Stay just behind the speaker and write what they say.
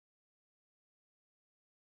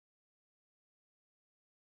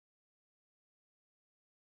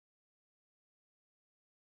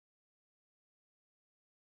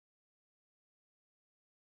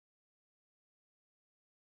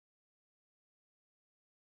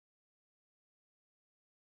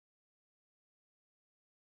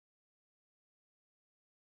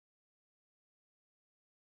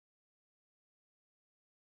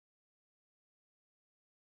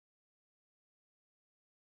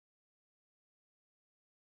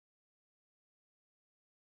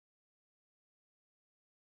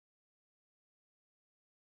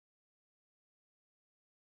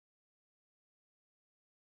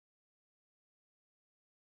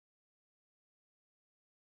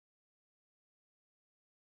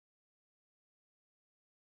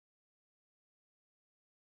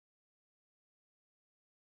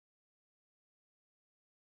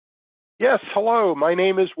Yes, hello. My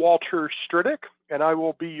name is Walter Stridick, and I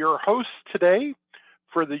will be your host today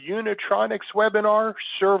for the Unitronics webinar,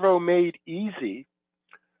 Servo Made Easy.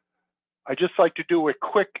 I'd just like to do a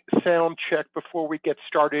quick sound check before we get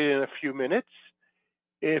started in a few minutes.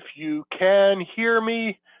 If you can hear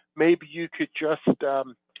me, maybe you could just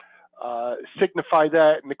signify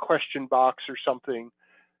that in the question box or something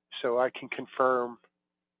so I can confirm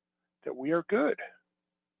that we are good.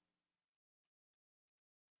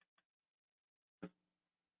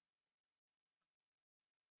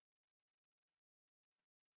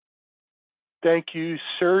 Thank you,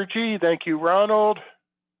 Sergi. Thank you, Ronald.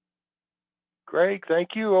 Greg, thank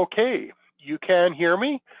you. Okay, you can hear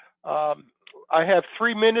me. I have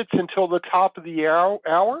 3 minutes until the top of the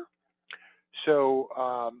hour. So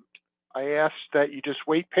I ask that you just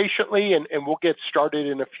wait patiently and we'll get started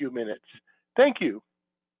in a few minutes. Thank you.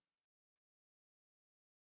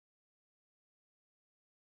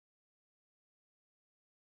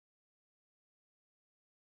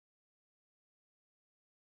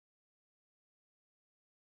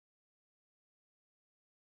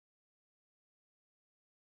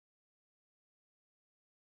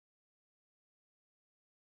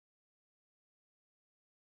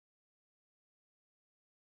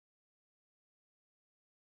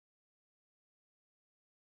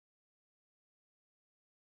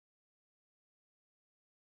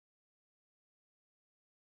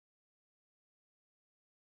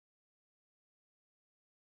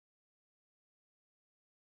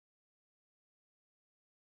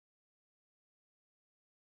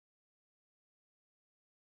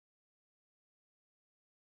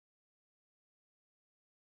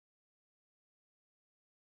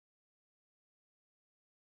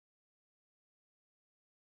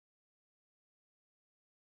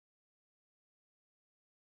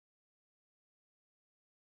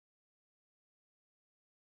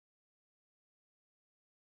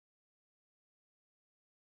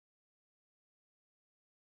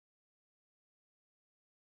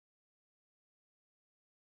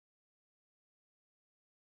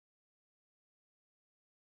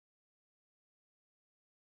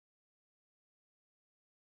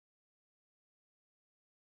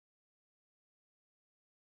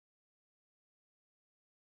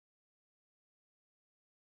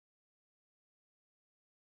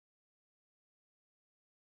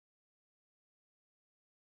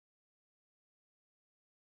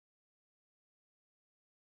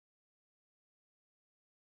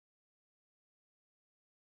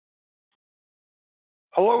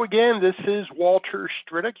 Hello again, this is Walter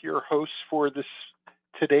Stridick, your host for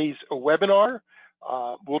today's webinar.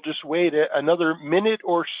 We'll just wait another minute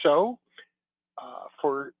or so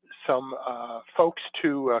for some folks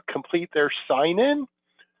to complete their sign-in.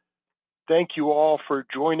 Thank you all for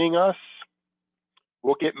joining us.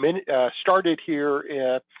 We'll get started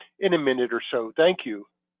here in a minute or so. Thank you.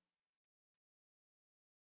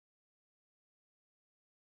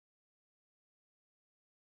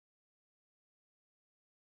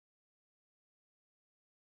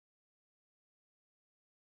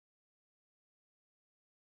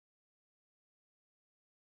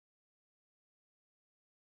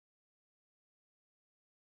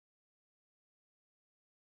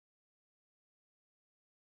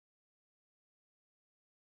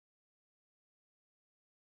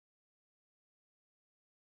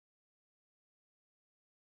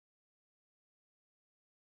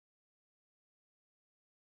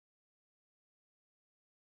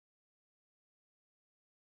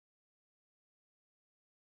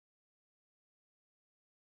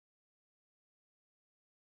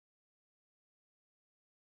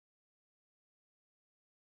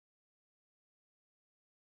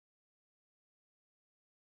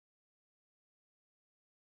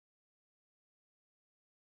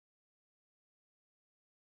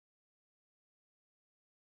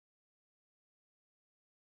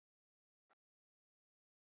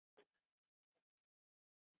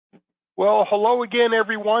 Well, hello again,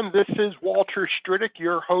 everyone. This is Walter Stridick,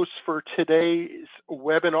 your host for today's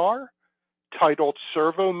webinar titled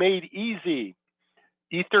Servo Made Easy,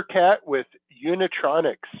 EtherCAT with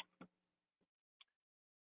Unitronics.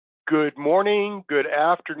 Good morning, good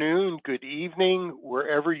afternoon, good evening,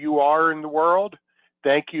 wherever you are in the world.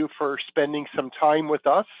 Thank you for spending some time with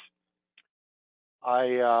us.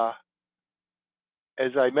 As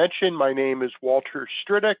I mentioned, my name is Walter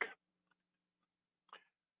Stridick.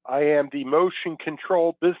 I am the Motion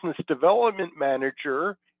Control Business Development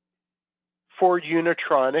Manager for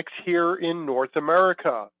Unitronics here in North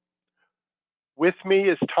America. With me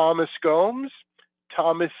is Thomas Gomes.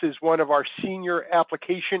 Thomas is one of our senior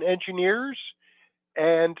application engineers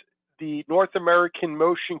and the North American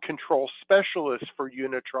Motion Control Specialist for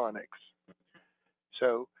Unitronics.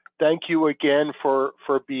 So thank you again for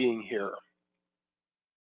being here.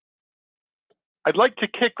 I'd like to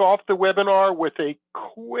kick off the webinar with a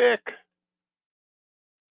quick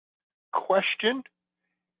question,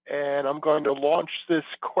 and I'm going to launch this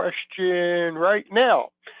question right now.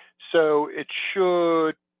 So it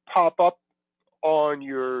should pop up on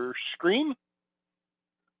your screen.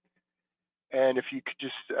 And if you could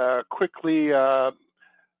just quickly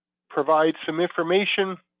provide some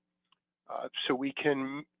information so we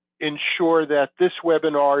can ensure that this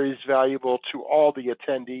webinar is valuable to all the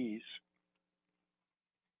attendees.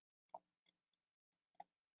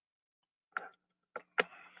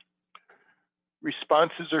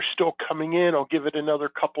 Responses are still coming in. I'll give it another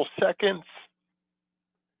couple seconds.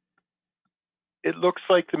 It looks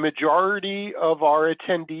like the majority of our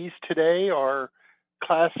attendees today are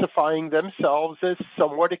classifying themselves as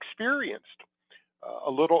somewhat experienced. A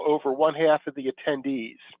little over 1/2 of the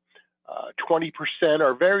attendees. 20%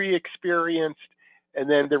 are very experienced, and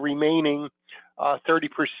then the remaining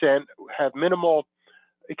 30% have minimal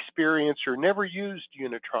experience or never used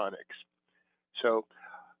Unitronics. So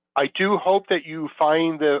I do hope that you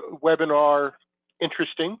find the webinar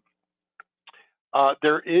interesting.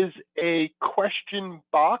 There is a question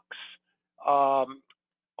box on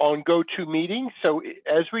GoToMeeting. So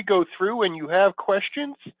as we go through and you have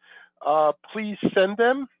questions, please send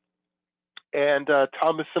them. And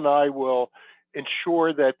Thomas and I will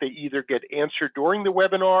ensure that they either get answered during the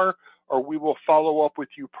webinar or we will follow up with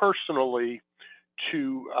you personally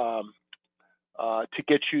to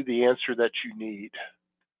get you the answer that you need.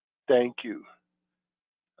 Thank you.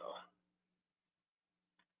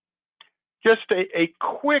 Just a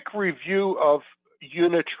quick review of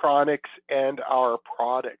Unitronics and our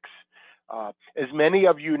products. As many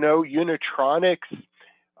of you know, Unitronics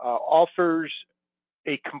offers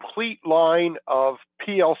a complete line of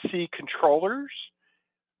PLC controllers.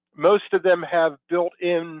 Most of them have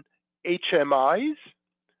built-in HMIs.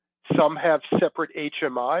 Some have separate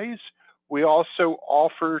HMIs. We also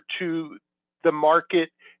offer to the market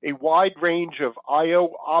a wide range of I/O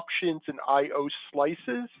options and I/O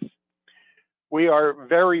slices. We are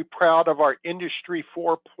very proud of our Industry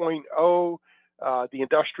 4.0, the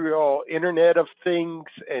Industrial Internet of Things,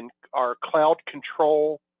 and our cloud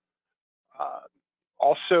control.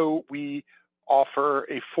 Also, we offer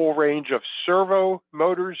a full range of servo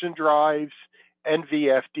motors and drives and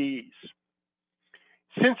VFDs.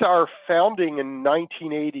 Since our founding in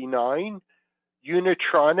 1989,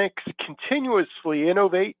 Unitronics continuously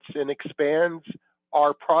innovates and expands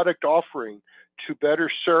our product offering to better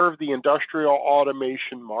serve the industrial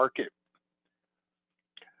automation market.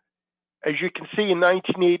 As you can see, in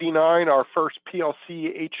 1989, our first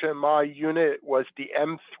PLC HMI unit was the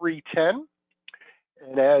M310.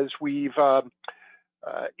 And as we've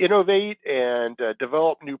innovate and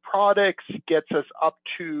develop new products, gets us up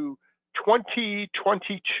to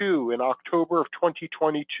 2022. In October of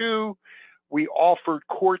 2022, we offered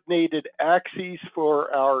coordinated axes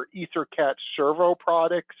for our EtherCAT Servo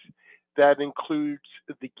products. That includes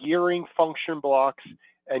the gearing function blocks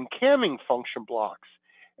and camming function blocks.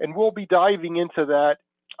 And we'll be diving into that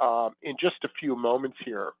in just a few moments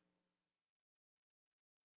here.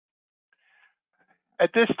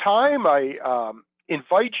 At this time, I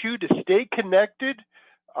invite you to stay connected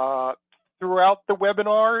throughout the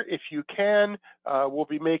webinar. If you can, we'll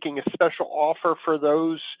be making a special offer for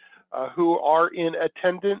those who are in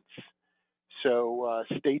attendance. So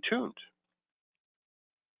stay tuned.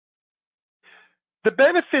 The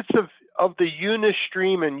benefits of the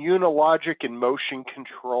Unistream and Unilogic in motion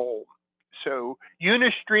control. So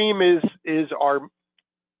Unistream is our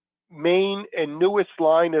main and newest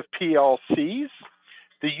line of PLCs.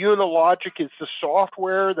 The Unilogic is the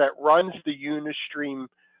software that runs the Unistream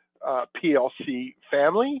PLC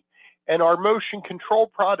family. And our motion control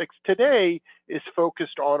products today is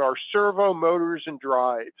focused on our servo motors and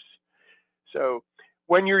drives. So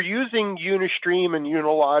when you're using Unistream and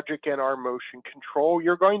Unilogic and our motion control,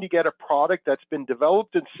 you're going to get a product that's been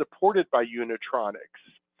developed and supported by Unitronics.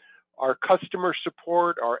 Our customer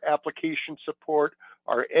support, our application support,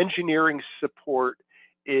 our engineering support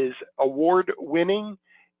is award-winning,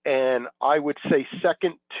 and I would say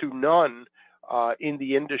second to none in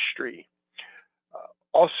the industry.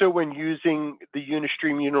 Also, when using the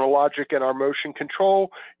Unistream, Unilogic, and our motion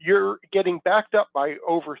control, you're getting backed up by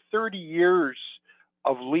over 30 years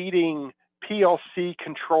of leading PLC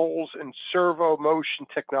controls and servo motion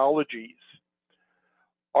technologies.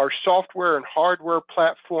 Our software and hardware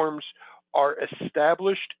platforms are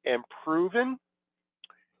established and proven,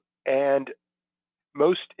 and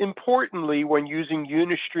Most importantly, when using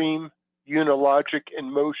Unistream, Unilogic,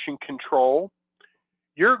 and motion control,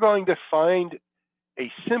 you're going to find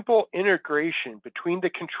a simple integration between the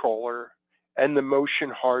controller and the motion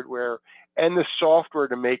hardware and the software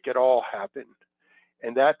to make it all happen.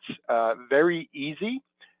 And that's very easy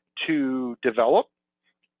to develop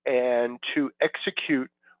and to execute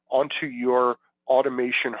onto your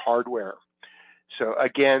automation hardware. So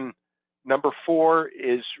again, number 4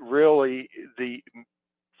 is really the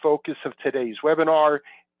focus of today's webinar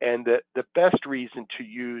and the best reason to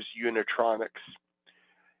use Unitronics.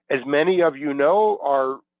 As many of you know,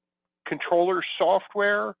 our controller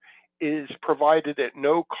software is provided at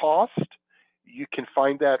no cost. You can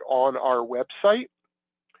find that on our website.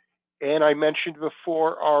 And I mentioned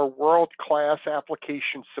before our world-class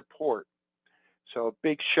application support. So a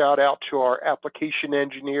big shout out to our application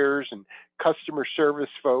engineers and customer service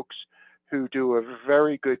folks who do a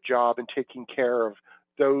very good job in taking care of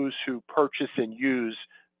those who purchase and use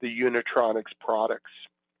the Unitronics products.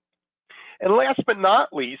 And last but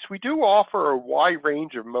not least, we do offer a wide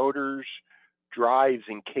range of motors, drives,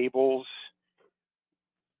 and cables.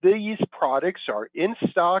 These products are in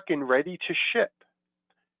stock and ready to ship.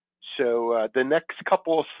 So the next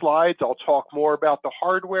couple of slides, I'll talk more about the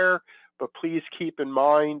hardware, but please keep in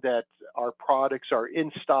mind that our products are in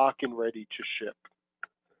stock and ready to ship.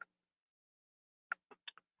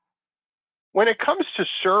 When it comes to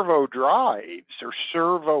servo drives or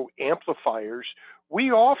servo amplifiers,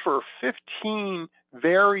 we offer 15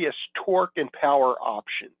 various torque and power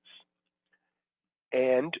options.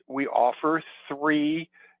 And we offer 3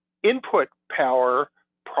 input power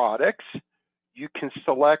products. You can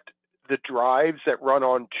select the drives that run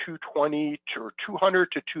on 220 or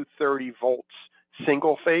 200 to 230 volts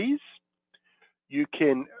single phase. You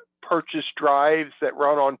can purchase drives that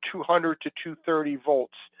run on 200 to 230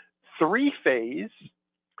 volts 3-phase,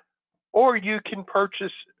 or you can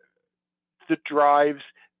purchase the drives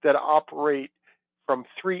that operate from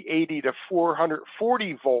 380 to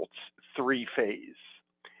 440 volts 3-phase.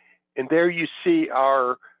 And there you see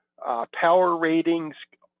our power ratings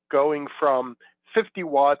going from 50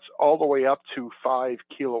 watts all the way up to 5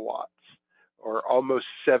 kilowatts, or almost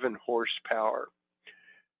 7 horsepower.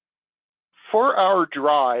 For our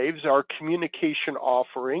drives, our communication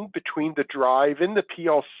offering between the drive and the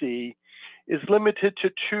PLC is limited to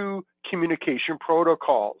 2 communication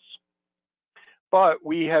protocols. But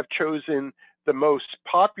we have chosen the most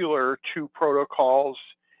popular 2 protocols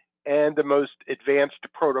and the most advanced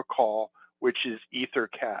protocol, which is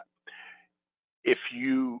EtherCAT. If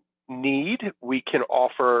you need, we can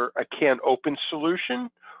offer a CAN open solution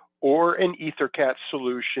or an EtherCAT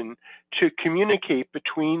solution to communicate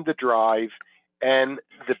between the drive and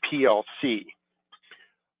the PLC.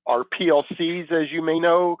 Our PLCs, as you may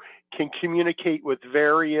know, can communicate with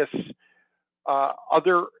various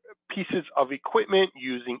other pieces of equipment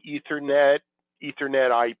using Ethernet,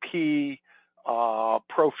 Ethernet IP,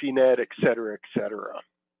 Profinet, et cetera, et cetera.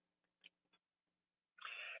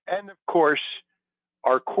 And of course,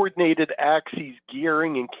 our coordinated axes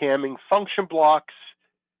gearing and camming function blocks,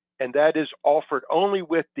 and that is offered only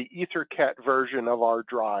with the EtherCAT version of our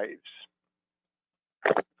drives.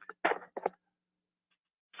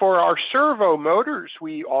 For our servo motors,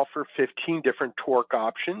 we offer 15 different torque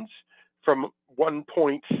options from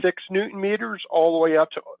 1.6 Newton meters all the way up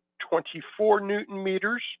to 24 Newton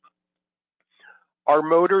meters. Our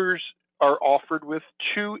motors are offered with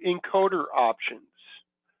 2 encoder options.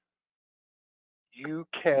 You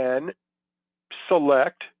can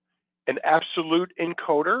select an absolute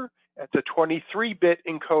encoder. That's a 23-bit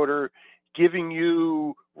encoder, giving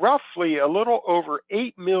you roughly a little over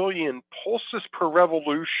 8 million pulses per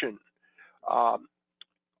revolution of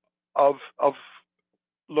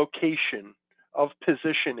location, of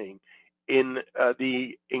positioning in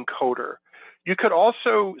the encoder. You could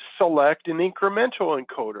also select an incremental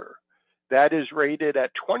encoder that is rated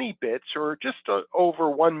at 20 bits or just over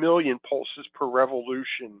 1 million pulses per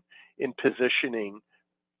revolution in positioning.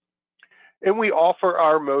 And we offer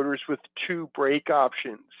our motors with 2 brake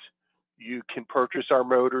options. You can purchase our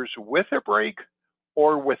motors with a brake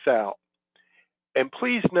or without. And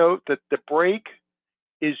please note that the brake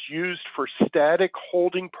is used for static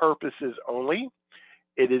holding purposes only.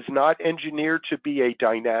 It is not engineered to be a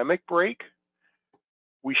dynamic brake.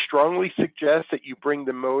 We strongly suggest that you bring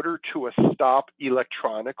the motor to a stop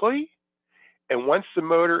electronically. And once the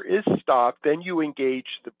motor is stopped, then you engage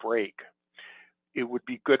the brake. It would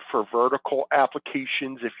be good for vertical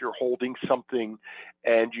applications if you're holding something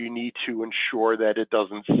and you need to ensure that it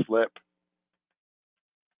doesn't slip.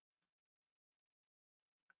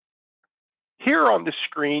 Here on the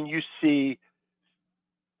screen, you see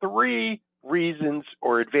three reasons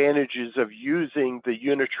or advantages of using the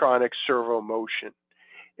Unitronics Servo Motion.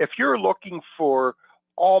 If you're looking for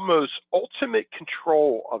almost ultimate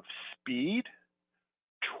control of speed,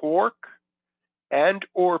 torque, and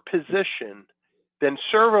or position, then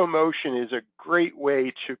servo motion is a great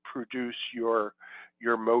way to produce your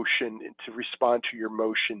motion and to respond to your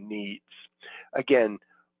motion needs. Again,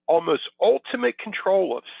 almost ultimate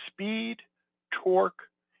control of speed, torque,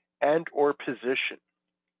 and or position.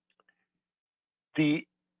 The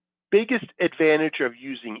biggest advantage of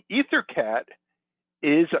using EtherCAT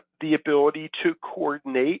is the ability to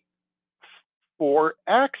coordinate 4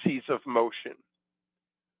 axes of motion.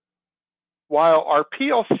 While our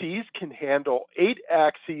PLCs can handle 8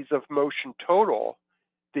 axes of motion total,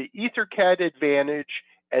 the EtherCAT advantage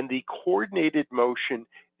and the coordinated motion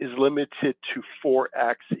is limited to 4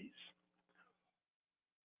 axes.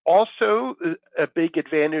 Also, a big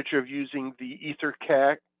advantage of using the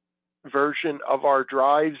EtherCAT version of our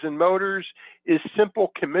drives and motors is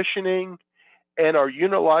simple commissioning, and our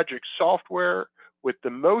Unilogic software with the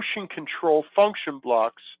motion control function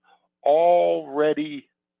blocks already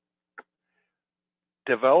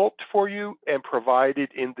developed for you and provided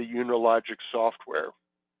in the Unilogic software.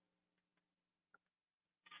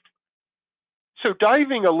 So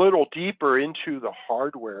diving a little deeper into the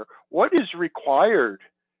hardware, what is required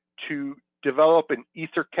to develop an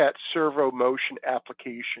EtherCAT servo motion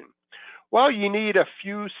application? Well, you need a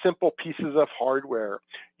few simple pieces of hardware.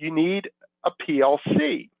 You need a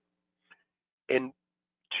PLC. And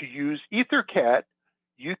to use EtherCAT,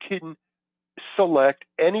 you can select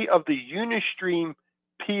any of the Unistream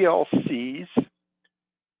PLCs.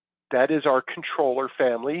 That is our controller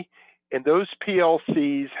family. And those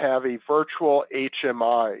PLCs have a virtual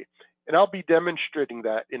HMI. And I'll be demonstrating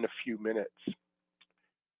that in a few minutes.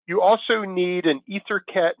 You also need an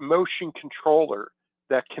EtherCAT motion controller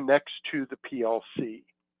that connects to the PLC.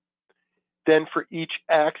 Then for each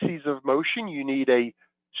axis of motion, you need a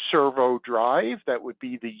servo drive. That would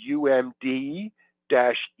be the UMD-E3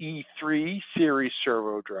 series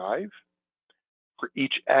servo drive. For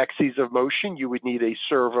each axis of motion, you would need a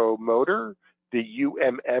servo motor, the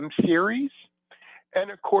UMM series,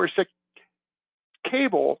 and of course a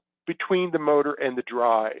cable between the motor and the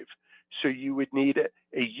drive. So you would need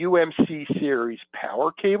a UMC series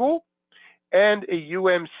power cable and a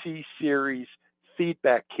UMC series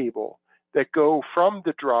feedback cable that go from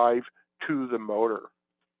the drive to the motor.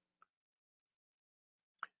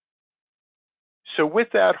 So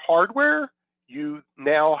with that hardware, you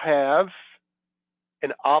now have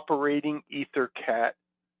an operating EtherCAT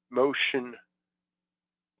motion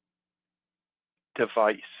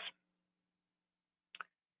device.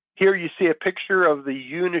 Here you see a picture of the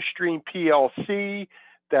Unistream PLC.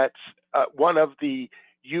 That's one of the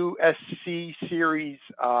USC series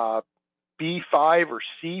B5 or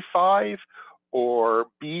C5 or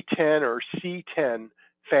B10 or C10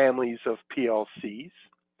 families of PLCs.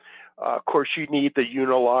 Of course, you need the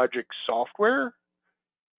Unilogic software.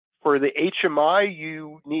 For the HMI,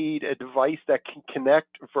 you need a device that can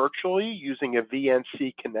connect virtually using a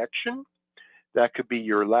VNC connection. That could be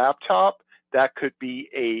your laptop. That could be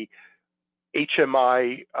a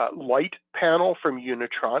HMI light panel from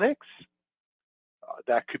Unitronics.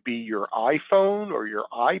 That could be your iPhone or your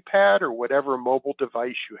iPad or whatever mobile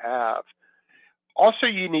device you have. Also,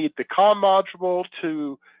 you need the COM module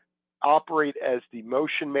to operate as the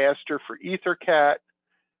motion master for EtherCAT.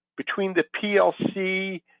 Between the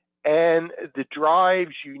PLC and the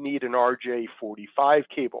drives, you need an RJ45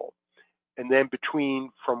 cable. And then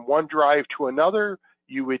from one drive to another,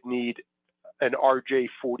 you would need an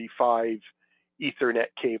RJ45 Ethernet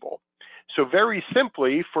cable. So very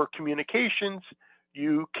simply, for communications,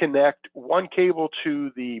 you connect one cable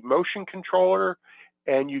to the motion controller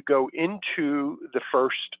and you go into the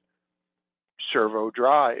first servo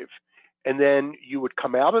drive. And then you would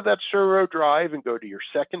come out of that servo drive and go to your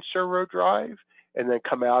second servo drive, and then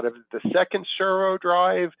come out of the second servo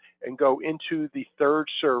drive and go into the third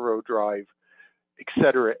servo drive, et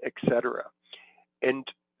cetera, et cetera. And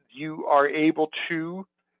you are able to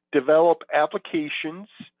develop applications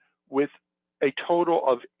with a total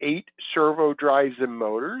of 8 servo drives and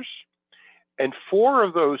motors, and 4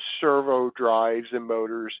 of those servo drives and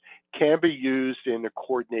motors can be used in a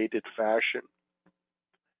coordinated fashion.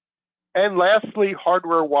 And lastly,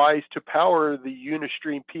 hardware-wise, to power the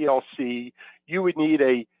Unistream PLC, you would need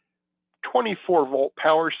a 24-volt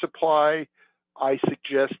power supply. I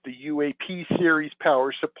suggest the UAP series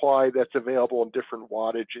power supply that's available in different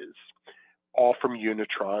wattages, all from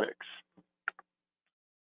Unitronics.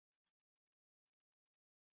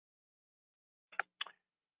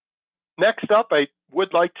 Next up, I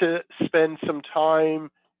would like to spend some time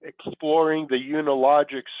exploring the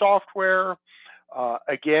Unilogic software.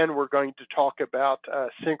 Again, we're going to talk about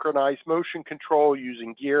synchronized motion control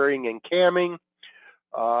using gearing and camming.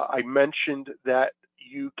 I mentioned that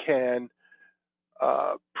you can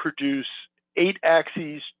produce 8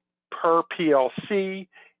 axes per PLC,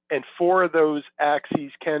 and 4 of those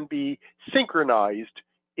axes can be synchronized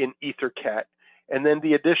in EtherCAT, and then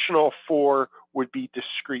the additional 4 would be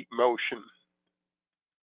discrete motion.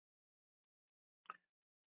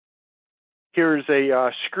 Here's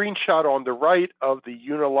a screenshot on the right of the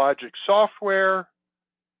Unilogic software,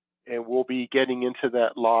 and we'll be getting into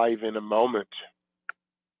that live in a moment.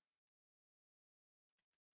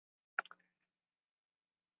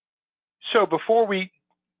 So before we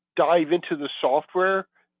dive into the software,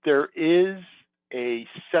 there is a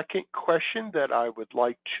second question that I would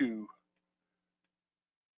like to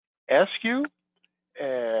ask you,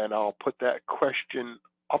 and I'll put that question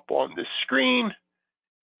up on the screen,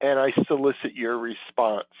 and I solicit your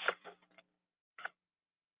response.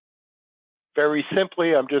 Very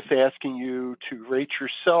simply, I'm just asking you to rate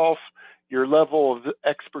yourself, your level of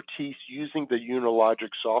expertise using the Unilogic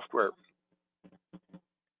software.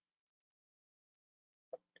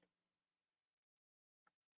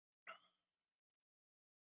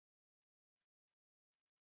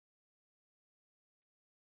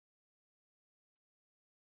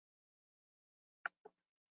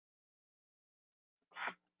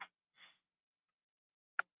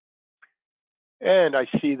 And I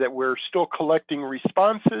see that we're still collecting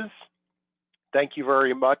responses. Thank you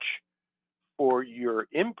very much for your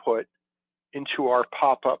input into our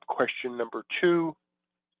pop-up question number 2.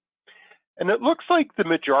 And it looks like the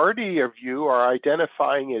majority of you are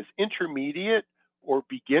identifying as intermediate or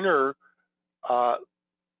beginner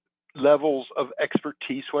levels of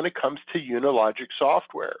expertise when it comes to Unilogic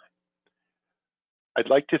software. I'd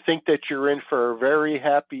like to think that you're in for a very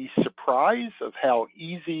happy surprise of how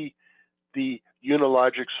easy the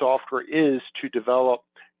Unilogic software is to develop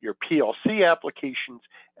your PLC applications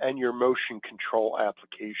and your motion control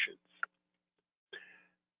applications.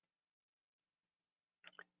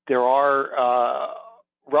 There are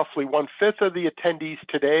roughly 1/5 of the attendees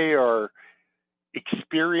today are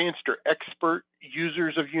experienced or expert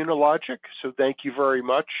users of Unilogic, so thank you very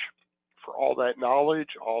much for all that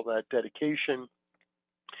knowledge, all that dedication.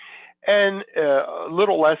 And a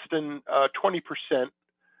little less than 20%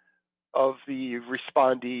 of the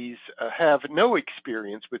respondees have no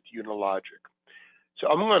experience with Unilogic. So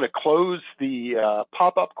I'm going to close the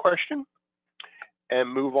pop-up question and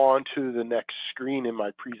move on to the next screen in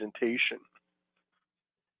my presentation.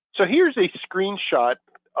 So here's a screenshot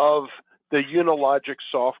of the Unilogic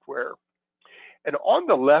software. And on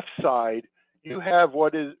the left side, you have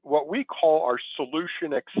what we call our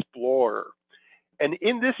Solution Explorer. And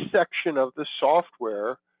in this section of the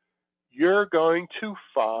software, you're going to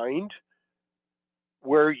find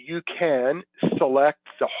where you can select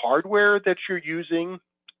the hardware that you're using.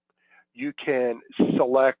 You can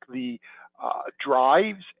select the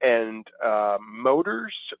drives and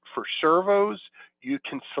motors for servos. You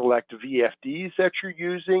can select VFDs that you're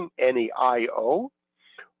using, any I/O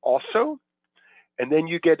also. And then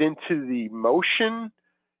you get into the motion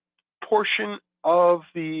portion of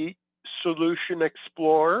the Solution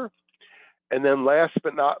Explorer. And then last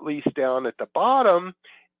but not least, down at the bottom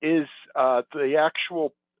is the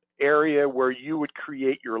actual area where you would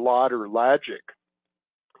create your ladder logic.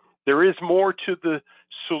 There is more to the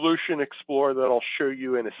Solution Explorer that I'll show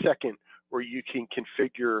you in a second, where you can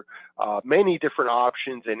configure many different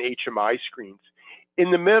options and HMI screens.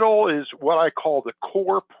 In the middle is what I call the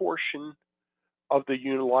core portion of the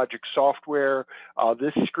Unilogic software.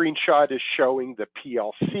 This screenshot is showing the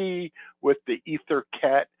PLC with the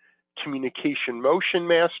EtherCAT Communication Motion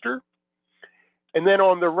Master. And then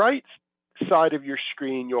on the right side of your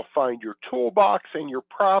screen, you'll find your toolbox and your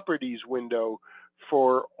properties window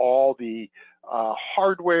for all the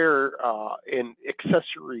hardware and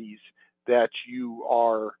accessories that you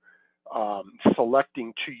are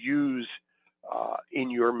selecting to use in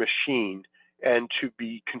your machine and to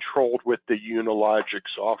be controlled with the Unilogic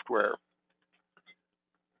software.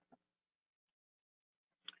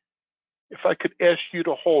 If I could ask you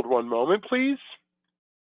to hold one moment, please.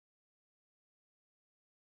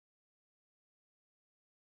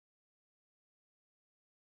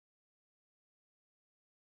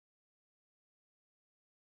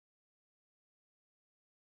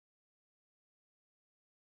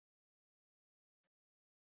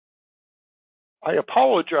 I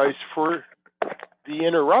apologize for the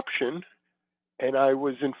interruption, and I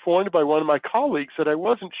was informed by one of my colleagues that I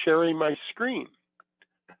wasn't sharing my screen.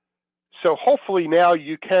 So hopefully now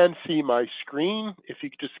you can see my screen. If you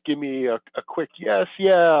could just give me a quick yes.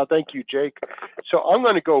 Yeah, thank you, Jake. So I'm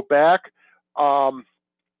going to go back.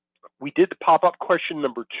 We did the pop-up question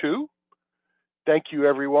number 2. Thank you,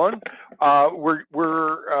 everyone.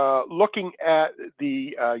 We're looking at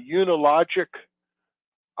the Unilogic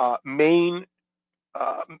main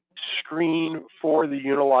screen for the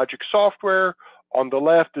Unilogic software. On the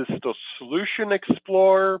left is the Solution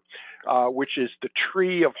Explorer, which is the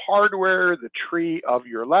tree of hardware, the tree of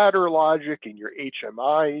your ladder logic and your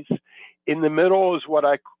HMIs. In the middle is what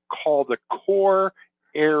I call the core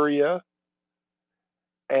area.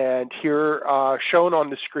 And here shown on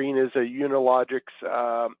the screen is a Unilogic's,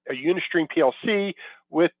 a Unistream PLC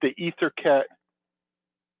with the EtherCAT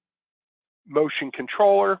motion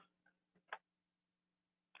controller.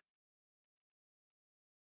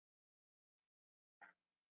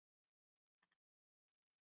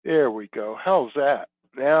 There we go. How's that?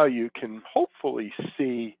 Now you can hopefully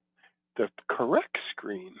see the correct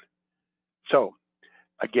screen. So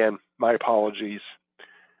again, my apologies.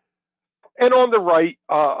 And on the right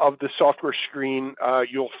of the software screen,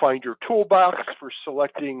 you'll find your toolbox for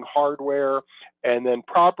selecting hardware, and then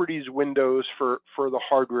properties windows for the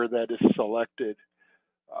hardware that is selected.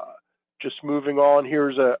 Just moving on,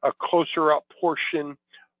 here's a closer up portion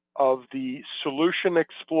of the Solution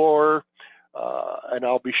Explorer, and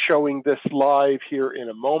I'll be showing this live here in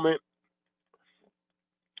a moment.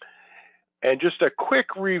 And just a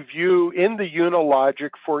quick review in the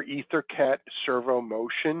Unilogic for EtherCAT Servo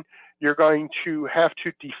Motion, you're going to have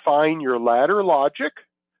to define your ladder logic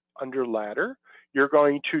under ladder. You're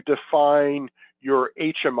going to define your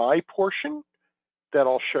HMI portion that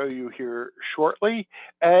I'll show you here shortly.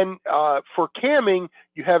 And for camming,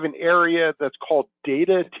 you have an area that's called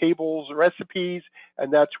data tables recipes,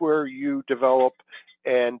 and that's where you develop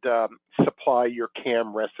and supply your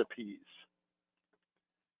cam recipes.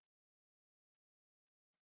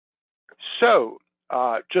 So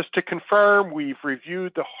just to confirm, we've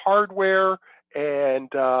reviewed the hardware, and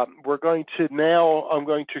we're going to now, I'm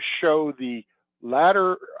going to show the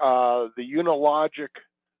ladder, the Unilogic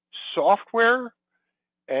software.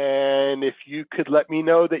 And if you could let me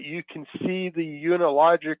know that you can see the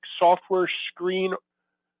Unilogic software screen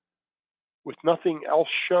with nothing else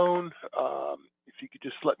shown, if you could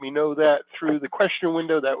just let me know that through the question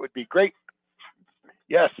window, that would be great.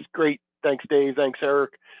 Yes, great. Thanks, Dave. Thanks,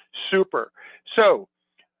 Eric. Super. So,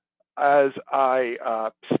 as I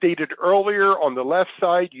stated earlier, on the left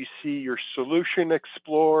side, you see your Solution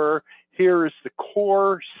Explorer. Here is the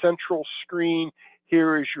core central screen.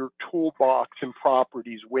 Here is your toolbox and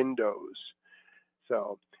properties windows.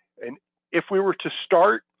 So, and if we were to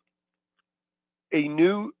start a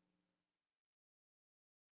new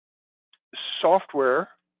software,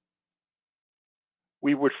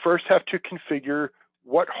 we would first have to configure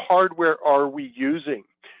what hardware are we using.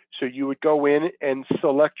 So you would go in and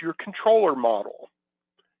select your controller model.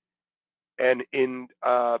 And in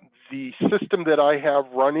the system that I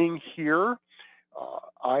have running here,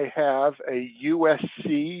 I have a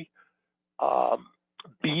USC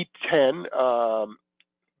B10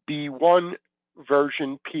 B1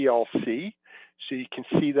 version PLC. So you can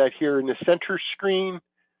see that here in the center screen.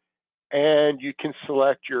 And you can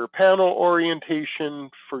select your panel orientation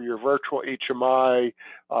for your virtual HMI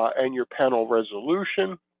and your panel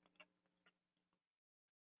resolution.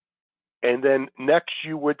 And then next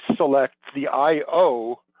you would select the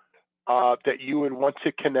I/O that you would want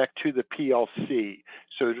to connect to the PLC.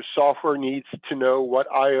 So the software needs to know what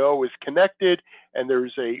I/O is connected, and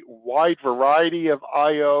there's a wide variety of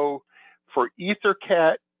I/O. For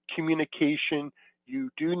EtherCAT communication,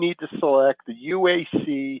 you do need to select the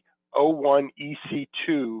UAC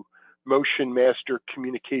 01EC2 Motion Master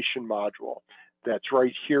Communication Module. That's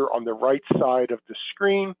right here on the right side of the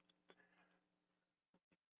screen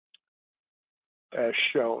as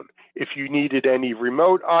shown. If you needed any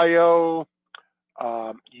remote I/O,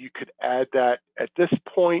 you could add that at this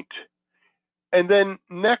point. And then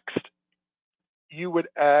next, you would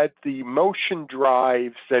add the motion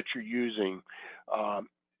drives that you're using.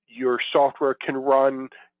 Your software can run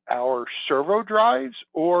our servo drives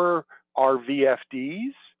or our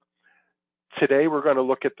VFDs. Today, we're going to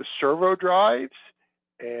look at the servo drives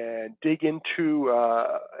and dig into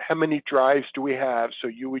how many drives do we have. So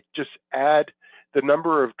you would just add the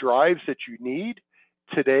number of drives that you need.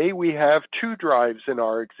 Today, we have 2 drives in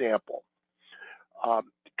our example.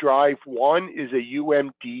 Drive 1 is a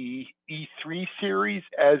UMD E3 series,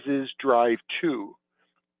 as is drive 2.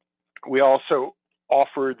 We also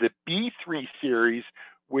offer the B3 series,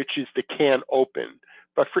 which is the CAN open.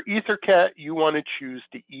 But for EtherCAT, you want to choose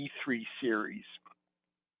the E3 series.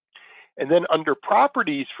 And then under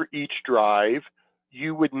properties for each drive,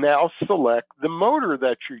 you would now select the motor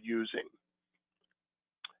that you're using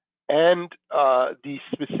and the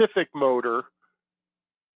specific motor.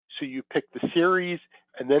 So you pick the series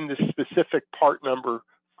and then the specific part number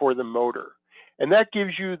for the motor. And that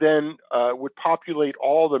gives you then, would populate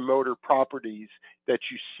all the motor properties that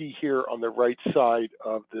you see here on the right side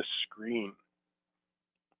of the screen.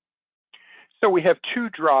 So we have 2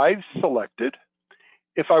 drives selected.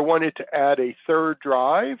 If I wanted to add a 3rd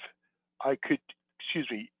drive, I could,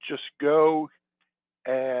 just go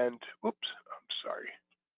and, oops, I'm sorry.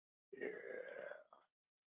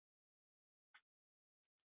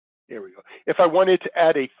 There we go. If I wanted to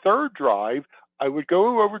add a 3rd drive, I would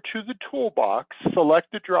go over to the toolbox,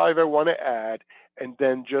 select the drive I want to add, and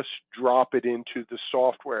then just drop it into the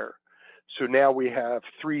software. So now we have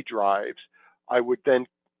 3 drives. I would then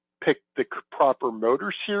pick the proper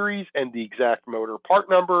motor series and the exact motor part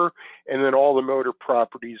number, and then all the motor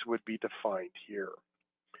properties would be defined here.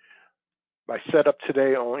 My setup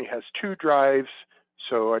today only has 2 drives,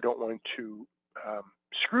 so I don't want to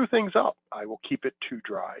screw things up. I will keep it 2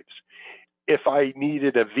 drives. If I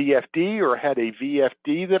needed a VFD or had a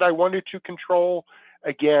VFD that I wanted to control,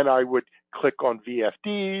 again, I would click on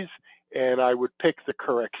VFDs and I would pick the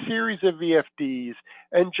correct series of VFDs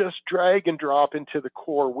and just drag and drop into the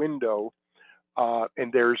core window,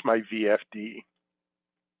 and there's my VFD.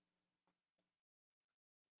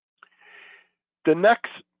 The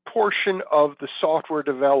next portion of the software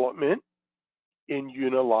development in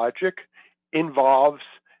Unilogic involves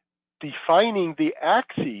defining the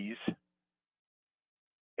axes,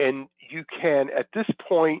 and you can at this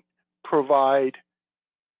point provide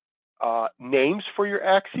names for your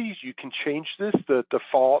axes. You can change this. The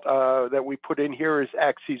default that we put in here is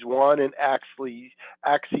axes 1 and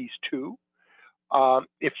axes 2.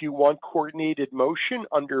 If you want coordinated motion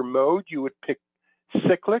under mode, you would pick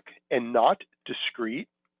cyclic and not discrete.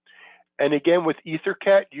 And again, with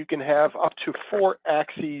EtherCAT, you can have up to 4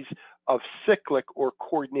 axes of cyclic or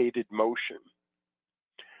coordinated motion.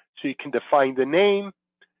 So you can define the name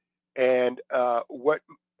and what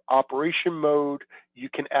operation mode. You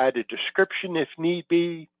can add a description if need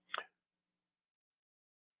be.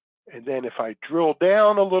 And then if I drill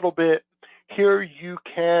down a little bit, here you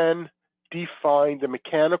can define the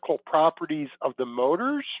mechanical properties of the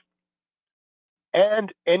motors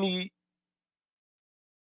and any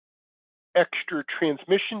extra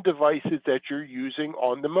transmission devices that you're using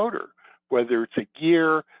on the motor, whether it's a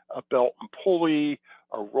gear, a belt and pulley,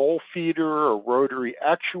 a roll feeder, a rotary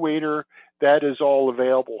actuator. That is all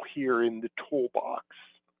available here in the toolbox.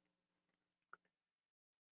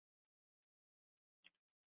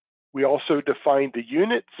 We also defined the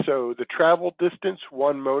unit, so the travel distance,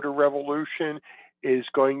 1 motor revolution, is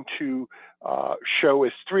going to show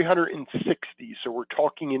as 360. So we're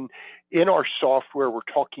talking in our software, we're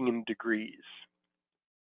talking in degrees.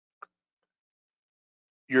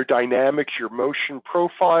 Your dynamics, your motion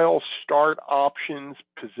profiles, start options,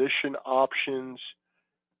 position options,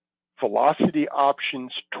 velocity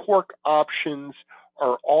options, torque options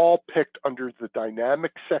are all picked under the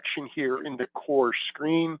dynamic section here in the core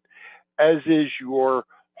screen, as is your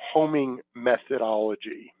homing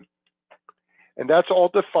methodology. And that's all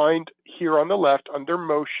defined here on the left under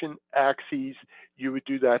motion axes. You would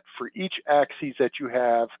do that for each axis that you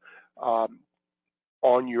have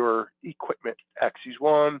on your equipment, axis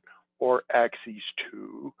 1 or axis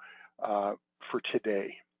 2 for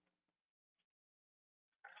today.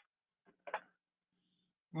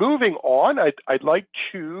 Moving on, I'd like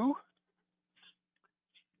to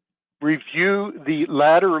review the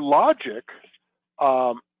ladder logic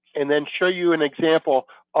and then show you an example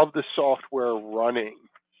of the software running.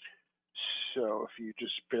 So if you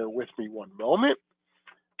just bear with me one moment,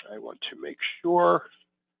 I want to make sure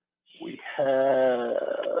we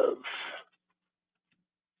have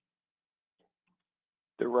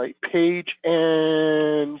the right page,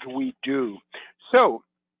 and we do. So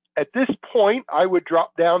at this point, I would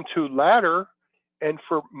drop down to ladder, and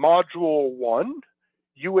for module 1,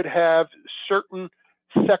 you would have certain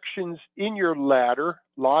sections in your ladder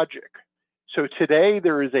logic. So today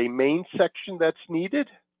there is a main section that's needed.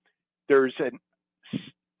 There's a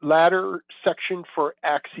ladder section for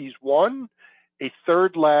axis 1, a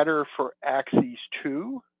 3rd ladder for axis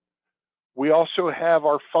 2. We also have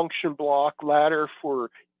our function block ladder for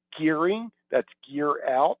gearing, that's gear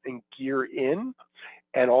out and gear in,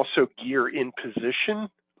 and also gear in position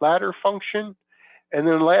ladder function. And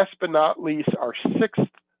then last but not least, our 6th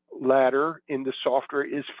ladder in the software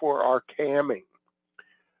is for our camming.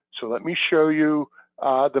 So let me show you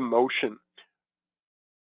the motion.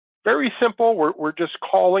 Very simple. We're just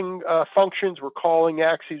calling functions. We're calling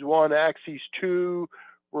axes 1, axes 2.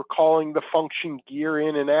 We're calling the function gear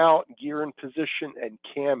in and out, gear in position, and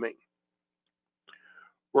camming.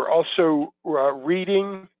 We're also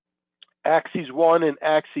reading axes 1 and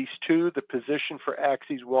axes 2, the position for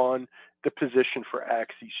axes 1, the position for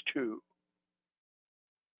axes 2.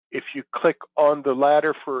 If you click on the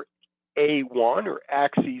ladder for A1 or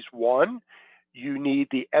axes 1, you need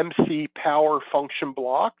the MC power function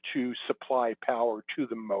block to supply power to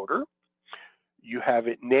the motor. You have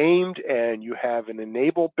it named and you have an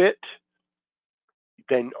enable bit.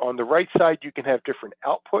 Then on the right side, you can have different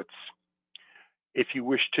outputs. If you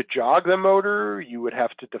wish to jog the motor, you would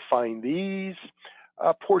have to define these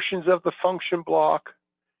portions of the function block.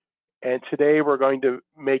 And today we're going to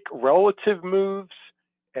make relative moves.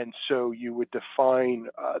 And so you would define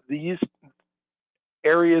these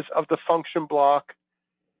areas of the function block.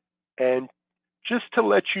 And just to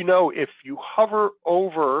let you know, if you hover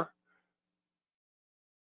over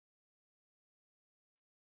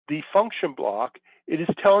the function block, it is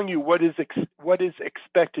telling you what is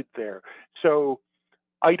expected there. So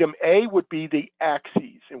item A would be the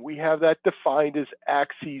axes, and we have that defined as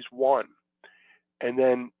axes 1. And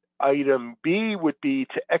then item B would be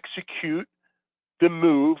to execute the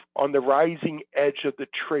move on the rising edge of the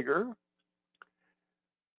trigger.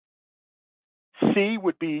 C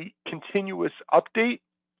would be continuous update.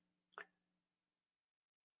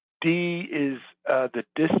 D is the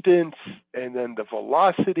distance, and then the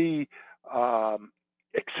velocity,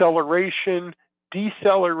 acceleration,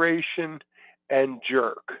 deceleration, and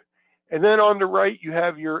jerk. And then on the right, you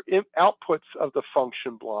have your outputs of the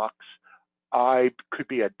function blocks. I could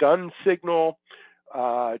be a done signal,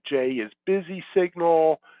 J is busy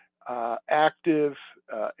signal, active,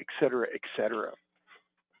 et cetera, et cetera.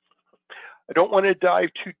 I don't want to dive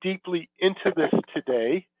too deeply into this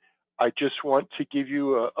today. I just want to give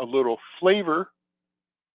you a little flavor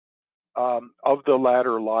of the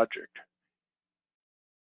ladder logic.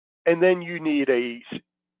 And then you need a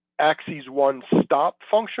axes 1 stop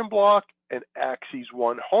function block, an axes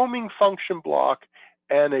 1 homing function block,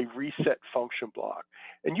 and a reset function block.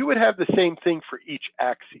 And you would have the same thing for each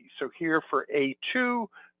axis. So here for A2,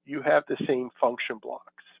 you have the same function blocks.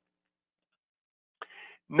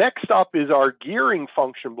 Next up is our gearing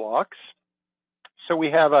function blocks. So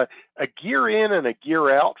we have a gear in and a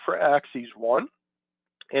gear out for axes 1.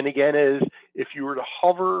 And again, if you were to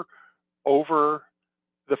hover over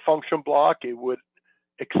the function block, it would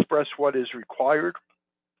express what is required.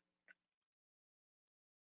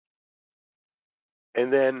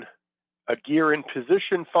 And then a gear in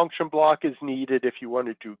position function block is needed if you want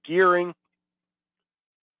to do gearing.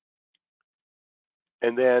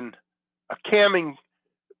 And then a camming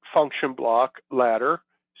function block ladder.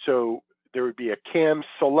 So there would be a cam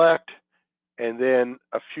select, and then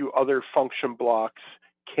a few other function blocks,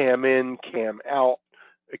 cam in, cam out,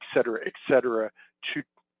 et cetera, to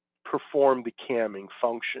perform the camming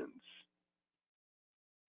functions.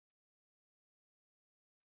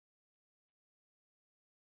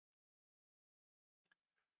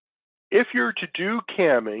 If you're to do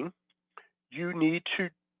camming, you need to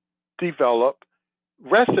develop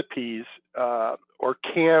recipes or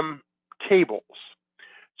cam tables.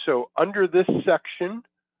 So under this section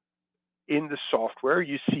in the software,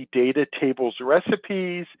 you see data tables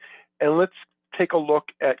recipes, and let's take a look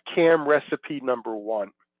at cam recipe number 1.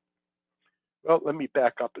 Well, let me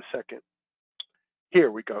back up a second. Here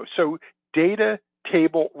we go. So data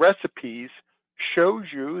table recipes shows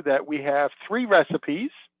you that we have 3 recipes.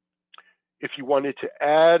 If you wanted to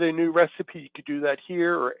add a new recipe, you could do that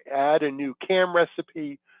here, or add a new cam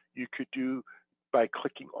recipe, you could do by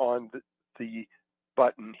clicking on the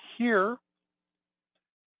button here.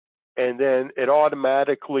 And then it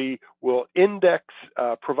automatically will index,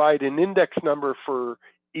 provide an index number for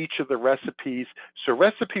each of the recipes. So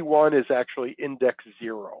recipe 1 is actually index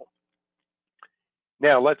 0.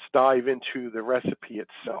 Now let's dive into the recipe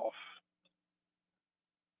itself.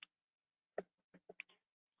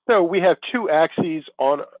 So we have 2 axes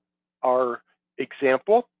on our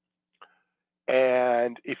example.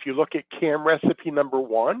 And if you look at cam recipe number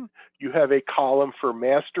 1, you have a column for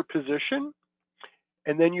master position,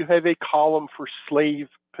 and then you have a column for slave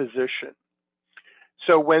position.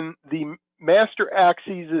 So when the master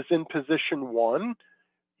axis is in position 1,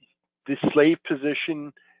 the slave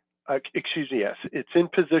position, yes, it's in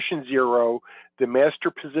position 0. The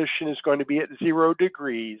master position is going to be at 0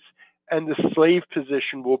 degrees, and the slave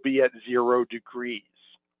position will be at 0 degrees.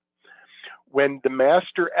 When the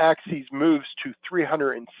master axis moves to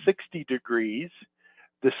 360 degrees,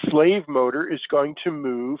 the slave motor is going to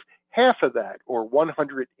move half of that, or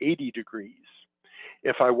 180 degrees.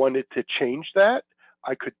 If I wanted to change that,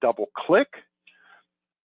 I could double click.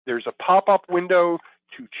 There's a pop-up window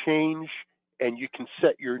to change, and you can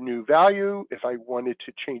set your new value. If I wanted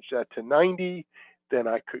to change that to 90, then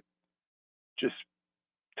I could just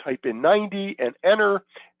type in 90 and enter,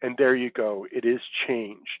 and there you go. It is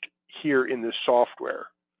changed here in the software.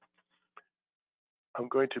 I'm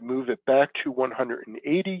going to move it back to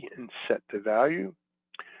 180 and set the value.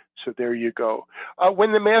 So there you go.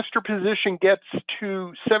 When the master position gets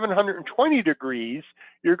to 720 degrees,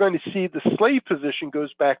 you're going to see the slave position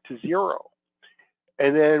goes back to 0.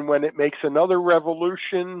 And then when it makes another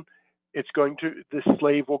revolution, the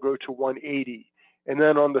slave will go to 180. And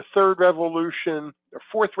then on the third revolution, or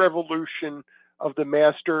fourth revolution of the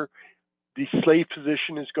master, the slave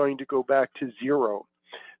position is going to go back to 0.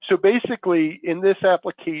 So basically, in this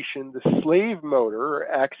application, the slave motor,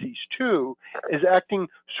 or axis 2, is acting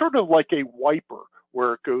sort of like a wiper,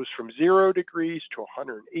 where it goes from 0 degrees to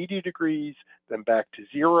 180 degrees, then back to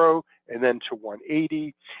 0, and then to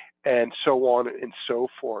 180, and so on and so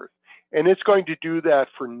forth. And it's going to do that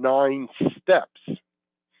for 9 steps.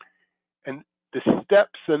 And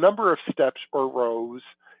the number of steps or rows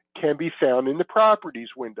can be found in the properties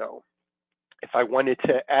window. If I wanted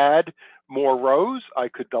to add more rows, I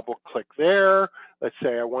could double click there. Let's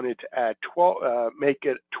say I wanted to add 12, make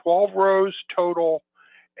it 12 rows total,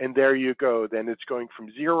 and there you go. Then it's going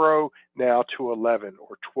from 0 now to 11,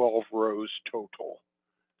 or 12 rows total.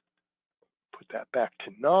 Put that back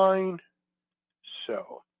to 9.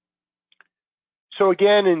 So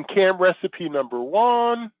again, in CAM recipe number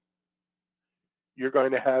 1, you're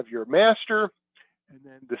going to have your master, and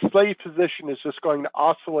then the slave position is just going to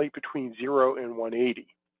oscillate between 0 and 180.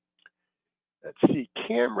 Let's see,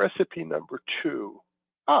 CAM recipe number 2.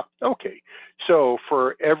 Okay. So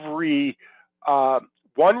for every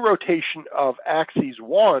one rotation of axis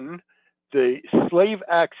 1, the slave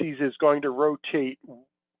axis is going to rotate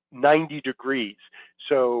 90 degrees.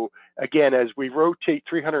 So again, as we rotate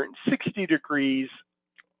 360 degrees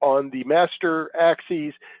on the master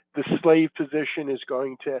axis, the slave position is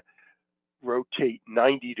going to rotate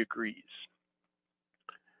 90 degrees.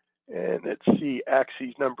 And let's see,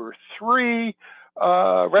 axis number 3,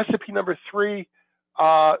 recipe number 3,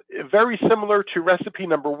 very similar to recipe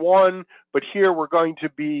number 1, but here we're going to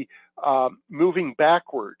be moving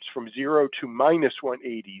backwards from 0 to minus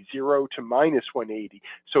 180, 0 to minus 180.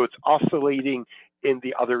 So it's oscillating in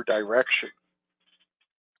the other direction.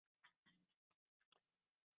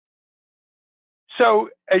 So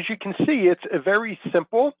as you can see, it's a very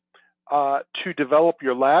simple to develop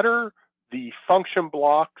your ladder. The function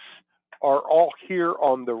blocks are all here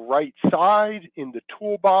on the right side in the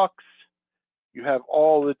toolbox. You have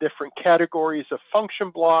all the different categories of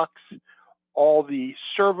function blocks. All the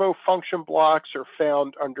servo function blocks are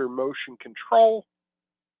found under motion control.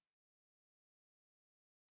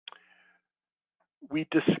 We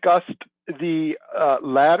discussed the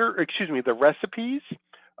the recipes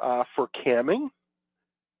for camming,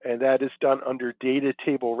 and that is done under data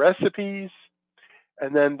table recipes.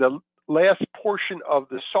 And then the last portion of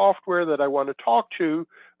the software that I want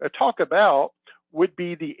to talk about would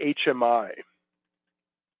be the HMI.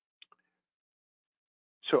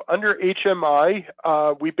 So under HMI,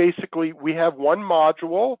 we have one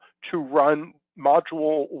module to run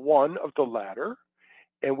module 1 of the ladder,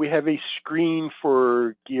 and we have a screen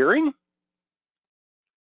for gearing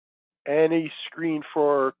and a screen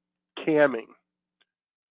for camming.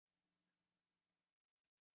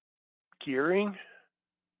 Gearing,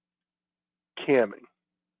 camming.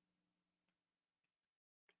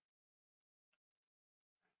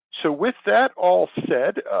 So with that all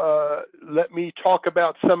said, let me talk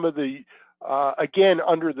about some of the, again,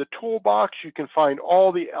 under the toolbox, you can find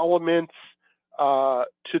all the elements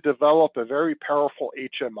to develop a very powerful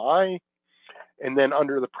HMI. And then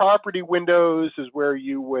under the property windows is where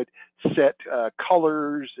you would set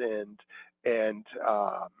colors and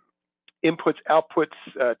inputs,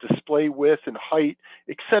 outputs, display width and height,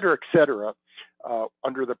 et cetera,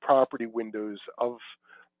 under the property windows of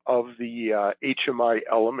the HMI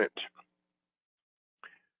element.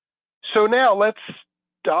 So now let's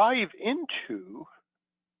dive into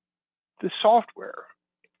the software.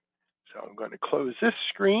 So I'm going to close this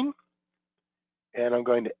screen, and I'm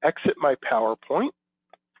going to exit my PowerPoint.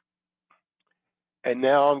 And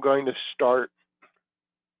now I'm going to start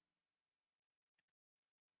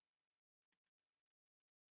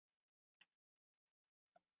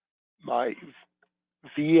my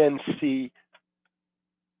VNC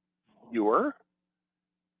viewer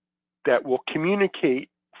that will communicate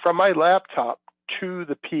from my laptop to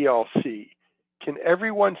the PLC. Can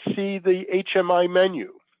everyone see the HMI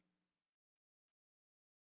menu?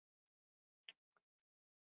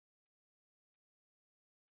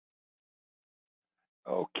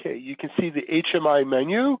 Okay, you can see the HMI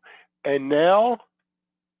menu, and now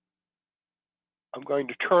I'm going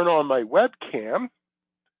to turn on my webcam,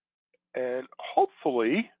 and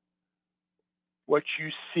hopefully what you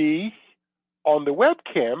see on the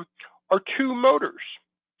webcam are two motors.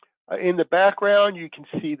 In the background, you can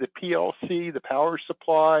see the PLC, the power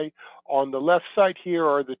supply. On the left side here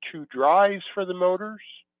are the two drives for the motors.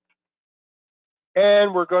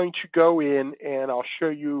 And we're going to go in and I'll show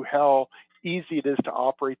you how easy it is to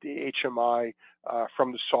operate the HMI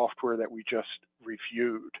from the software that we just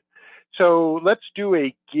reviewed. So let's do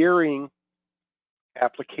a gearing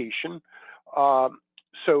application.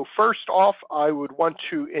 So first off, I would want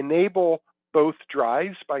to enable both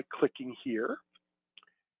drives by clicking here.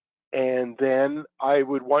 And then I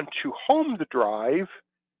would want to home the drive.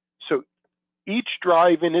 So each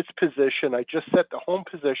drive in its position, I just set the home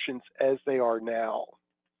positions as they are now.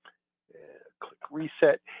 Click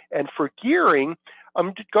reset. And for gearing,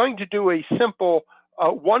 I'm going to do a simple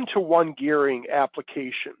one-to-one gearing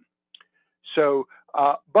application. So,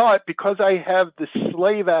 but because I have the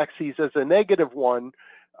slave axis as a -1,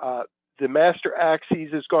 the master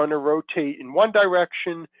axis is going to rotate in one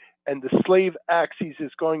direction, and the slave axis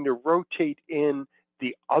is going to rotate in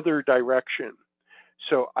the other direction.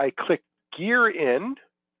 So I click gear in,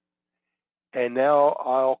 and now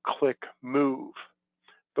I'll click move.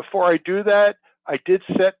 Before I do that, I did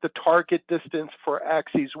set the target distance for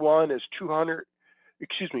axis 1 as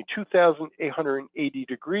 2,880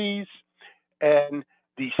 degrees, and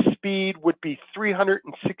the speed would be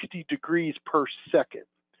 360 degrees per second.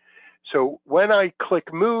 So when I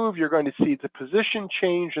click move, you're going to see the position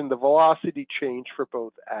change and the velocity change for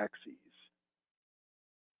both axes.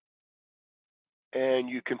 And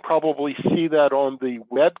you can probably see that on the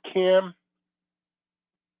webcam.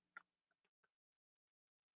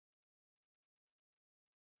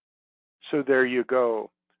 So there you go.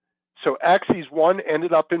 So axis 1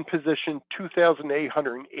 ended up in position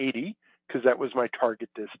 2,880 because that was my target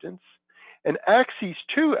distance. And axis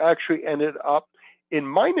 2 actually ended up in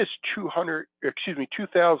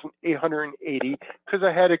 -2,880 because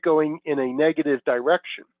I had it going in a negative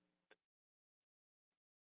direction.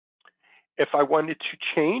 If I wanted to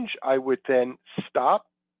change, I would then stop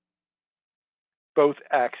both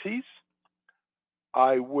axes.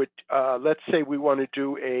 I would, let's say we want to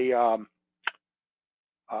do a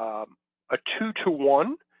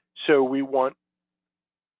 2-to-1. So we want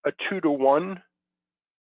a 2-to-1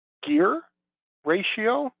 gear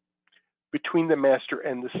ratio between the master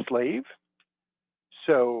and the slave.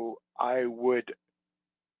 So I would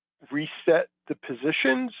reset the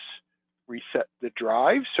positions, reset the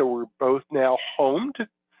drive. So we're both now homed.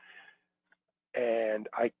 And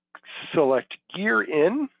I select gear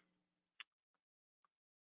in.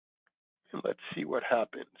 And let's see what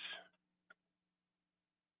happens.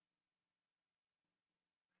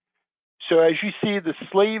 So as you see, the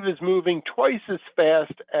slave is moving twice as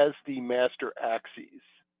fast as the master axes,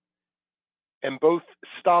 and both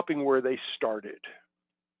stopping where they started.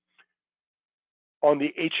 On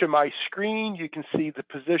the HMI screen, you can see the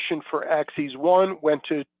position for axis 1 went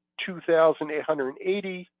to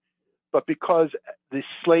 2,880, but because the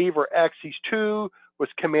slave or axis 2 was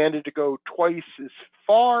commanded to go twice as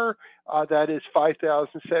far, that is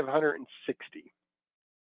 5,760.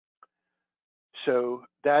 So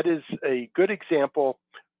that is a good example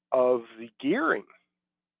of the gearing.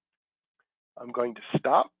 I'm going to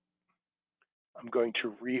stop. I'm going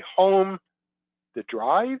to rehome the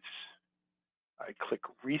drives. I click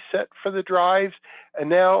reset for the drives. And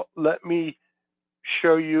now let me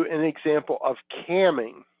show you an example of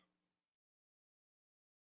camming.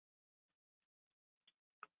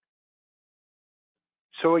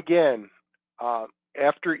 So again,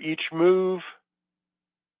 after each move,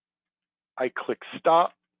 I click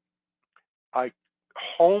stop, I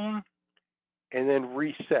home, and then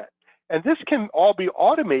reset. And this can all be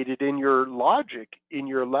automated in your logic, in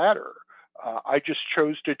your ladder. I just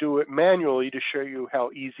chose to do it manually to show you how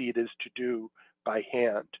easy it is to do by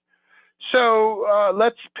hand. So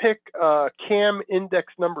let's pick cam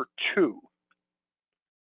index number 2.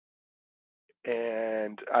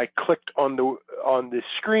 And I clicked on the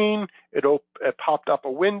screen. It popped up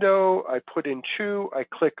a window. I put in 2. I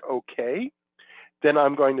click OK. Then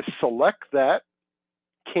I'm going to select that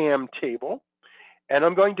cam table, and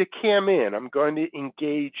I'm going to cam in. I'm going to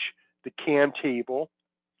engage the cam table.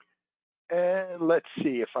 And let's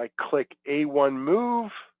see if I click A1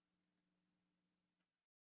 move.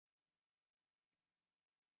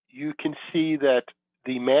 you can see that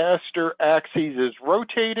the master axis is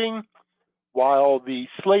rotating while the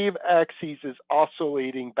slave axis is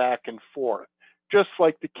oscillating back and forth, just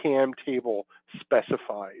like the cam table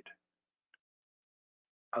specified.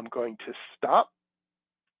 I'm going to stop.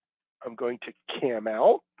 I'm going to cam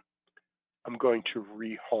out. I'm going to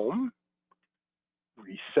rehome,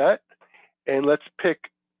 reset, and let's pick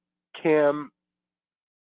cam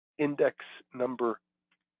index number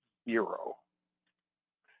 0.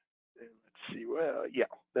 And let's see, well, yeah,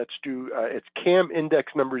 let's do, it's cam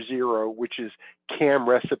index number 0, which is cam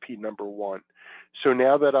recipe number 1. So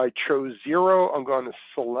now that I chose 0, I'm going to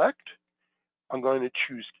select, I'm going to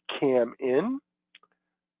choose cam in.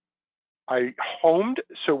 I homed,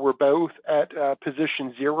 so we're both at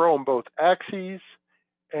position 0 on both axes,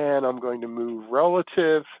 and I'm going to move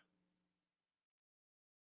relative.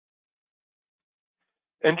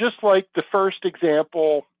 And just like the first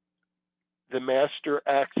example, the master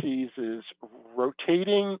axis is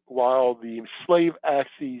rotating while the slave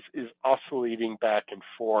axis is oscillating back and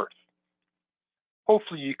forth.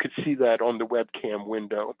 Hopefully you could see that on the webcam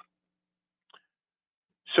window.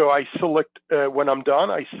 So I select, when I'm done,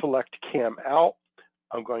 I select cam out.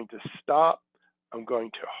 I'm going to stop. I'm going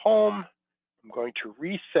to home. I'm going to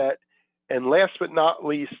reset. And last but not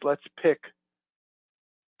least, let's pick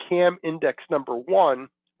cam index number 1,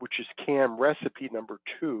 which is cam recipe number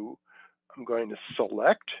 2. I'm going to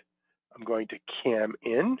select. I'm going to cam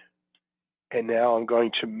in. And now I'm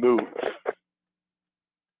going to move.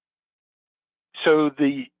 So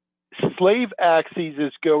the slave axis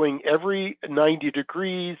is going every 90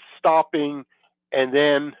 degrees, stopping, and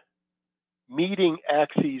then meeting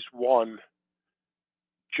axis 1,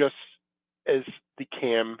 just as the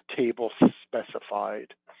cam table specified.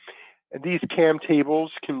 And these cam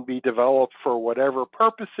tables can be developed for whatever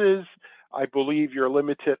purposes. I believe you're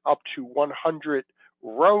limited up to 100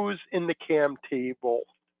 rows in the cam table.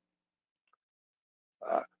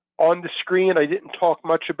 On the screen, I didn't talk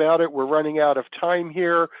much about it. We're running out of time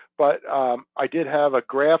here, but I did have a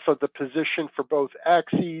graph of the position for both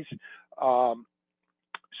axes.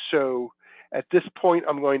 So at this point,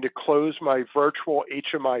 I'm going to close my virtual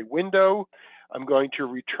HMI window. I'm going to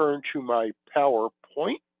return to my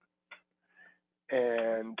PowerPoint.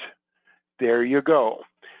 And there you go.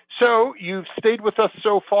 So you've stayed with us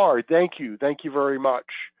so far. Thank you. Thank you very much.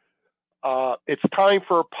 It's time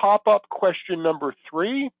for pop-up question number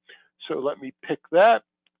 3. So let me pick that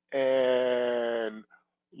and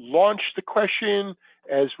launch the question.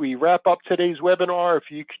 As we wrap up today's webinar, if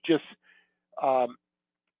you could just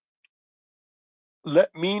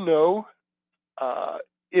let me know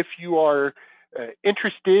if you are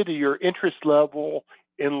interested, or your interest level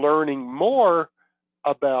in learning more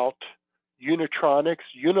about Unitronics,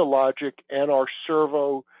 Unilogic, and our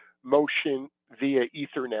servo motion via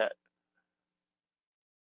Ethernet.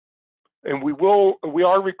 And we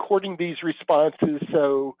are recording these responses,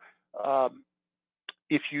 so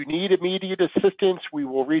if you need immediate assistance, we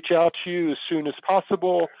will reach out to you as soon as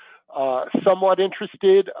possible. Somewhat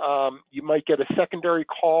interested, you might get a secondary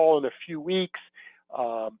call in a few weeks.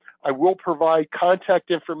 I will provide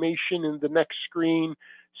contact information in the next screen,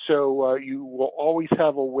 so you will always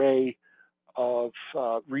have a way of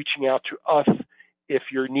reaching out to us if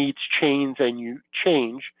your needs change and you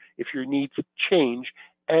change, if your needs change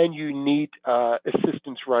and you need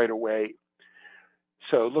assistance right away.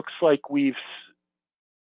 So it looks like we've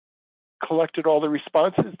collected all the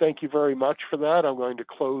responses. Thank you very much for that. I'm going to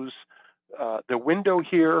close the window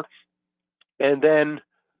here. And then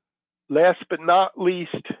last but not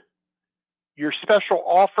least, your special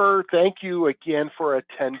offer. Thank you again for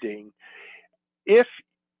attending. If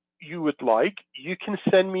you would like, you can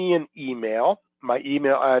send me an email. My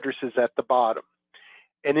email address is at the bottom.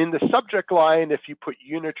 And in the subject line, if you put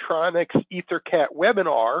Unitronics EtherCAT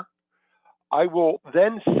webinar, I will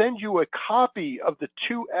then send you a copy of the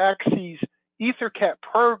 2-axis EtherCAT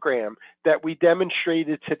program that we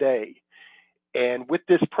demonstrated today. And with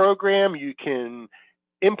this program, you can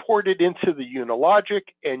import it into the Unilogic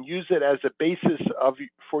and use it as a basis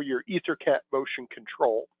for your EtherCAT motion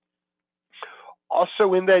control.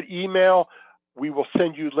 Also in that email, we will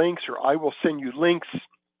send you links, or I will send you links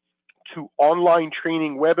to online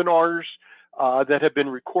training webinars that have been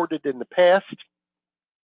recorded in the past.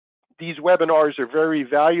 These webinars are very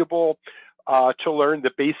valuable to learn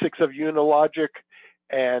the basics of Unilogic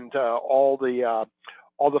and all the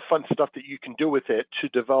fun stuff that you can do with it to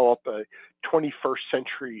develop a 21st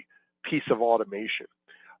century piece of automation.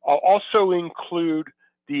 I'll also include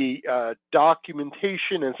the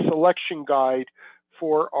documentation and selection guide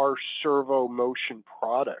for our servo motion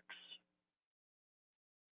products.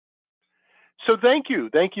 So thank you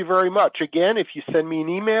very much. Again, if you send me an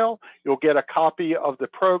email, you'll get a copy of the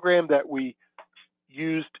program that we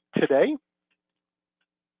used today.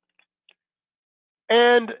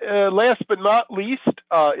 And last but not least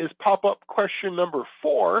is pop-up question number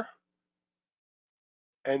 4.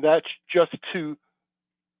 And that's just to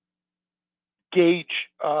gauge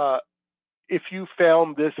if you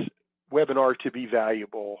found this webinar to be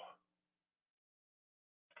valuable.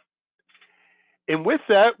 And with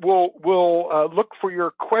that, we'll look for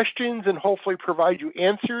your questions and hopefully provide you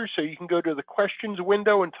answers. So you can go to the questions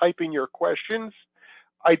window and type in your questions.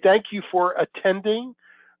 I thank you for attending.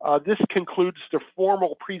 This concludes the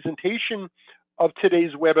formal presentation of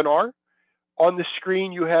today's webinar. On the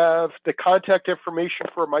screen, you have the contact information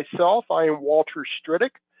for myself. I am Walter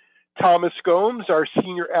Stridick. Thomas Gomes, our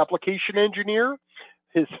Senior Application Engineer.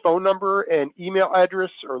 His phone number and email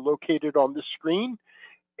address are located on the screen.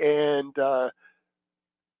 And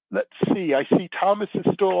let's see, I see Thomas is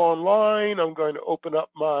still online. I'm going to open up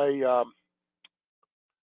my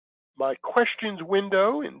my questions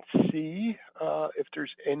window and see if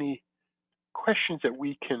there's any questions that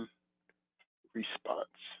we can respond.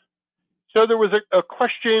 So there was a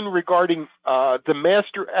question regarding the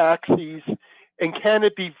master axes, and can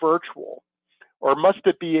it be virtual, or must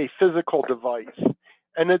it be a physical device?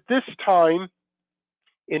 And at this time,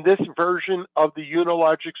 in this version of the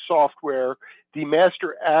Unilogic software, the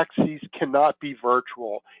master axes cannot be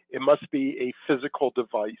virtual. It must be a physical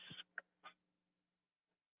device.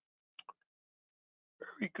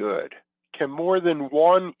 Very good. Can more than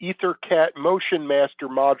one EtherCAT Motion Master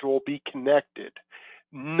module be connected?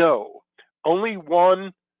 No. Only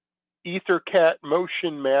one EtherCAT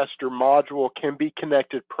Motion Master module can be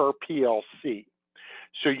connected per PLC.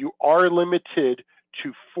 So you are limited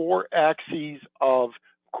to 4 axes of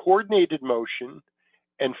coordinated motion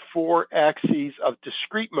and 4 axes of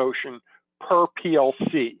discrete motion per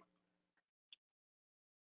PLC.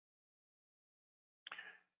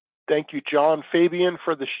 Thank you, John Fabian,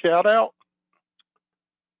 for the shout out.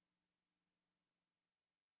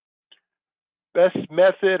 Best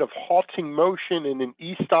method of halting motion in an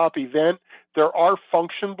e-stop event. There are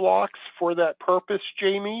function blocks for that purpose,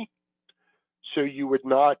 Jamie. So you would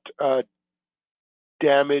not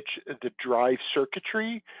damage the drive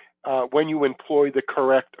circuitry when you employ the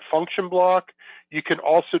correct function block. You can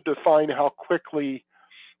also define how quickly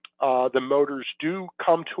the motors do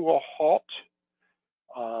come to a halt.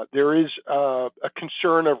 There is a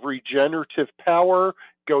concern of regenerative power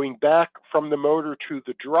going back from the motor to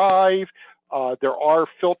the drive. There are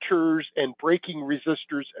filters and braking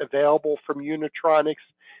resistors available from Unitronics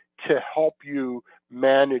to help you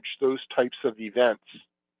manage those types of events.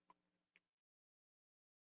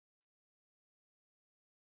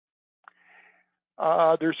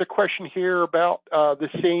 There's a question here about the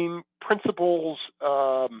same principles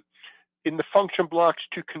in the function blocks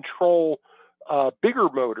to control bigger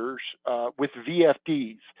motors with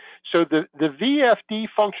VFDs. So the VFD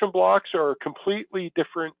function blocks are a completely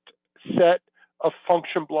different set of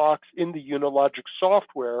function blocks in the Unilogic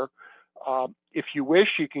software. If you wish,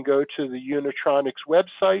 you can go to the Unitronics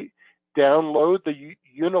website, download the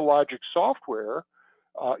Unilogic software,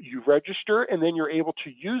 you register, and then you're able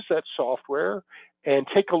to use that software and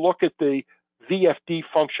take a look at the VFD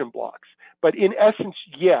function blocks. But in essence,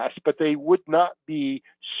 yes, but they would not be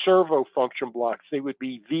servo function blocks. They would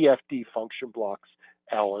be VFD function blocks,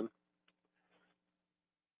 Alan.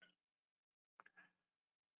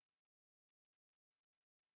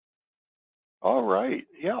 All right,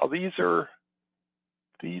 yeah, these are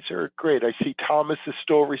great. I see Thomas is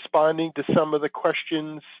still responding to some of the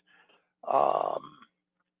questions.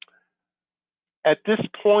 At this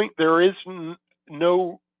point, there is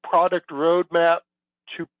no product roadmap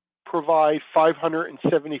to provide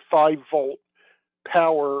 575 volt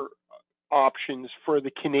power options for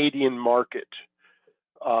the Canadian market.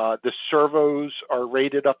 The servos are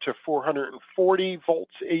rated up to 440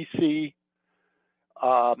 volts AC.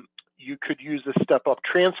 You could use a step-up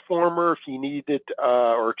transformer if you needed,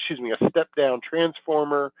 or excuse me, a step-down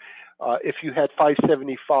transformer if you had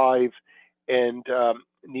 575 and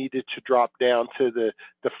needed to drop down to the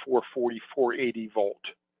 440, 480 volt.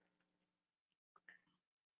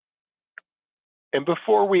 And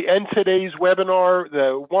before we end today's webinar,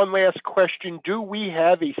 the one last question, do we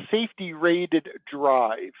have a safety rated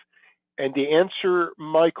drive? And the answer,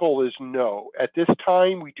 Michael, is no. At this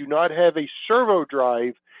time, we do not have a servo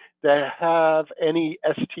drive that have any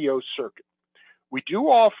STO circuit. We do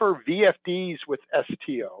offer VFDs with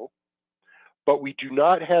STO, but we do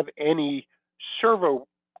not have any servo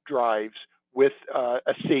drives with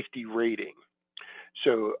a safety rating.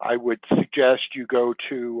 So I would suggest you go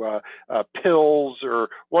to Pills or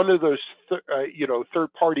one of those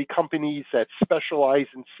third-party companies that specialize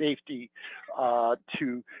in safety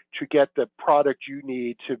to get the product you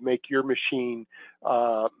need to make your machine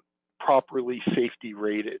properly safety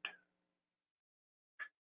rated.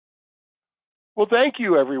 Well, thank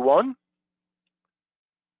you, everyone.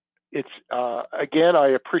 It's again, I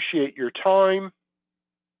appreciate your time.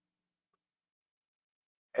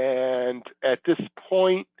 And at this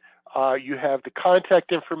point, you have the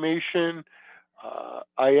contact information.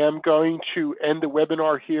 I am going to end the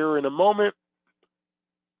webinar here in a moment.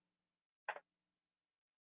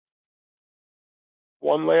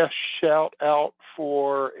 One last shout out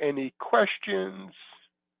for any questions.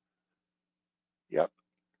 Yep.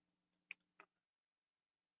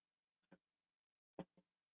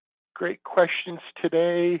 Great questions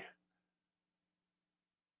today.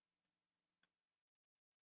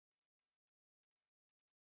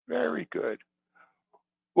 Very good.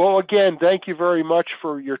 Well, again, thank you very much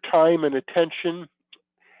for your time and attention.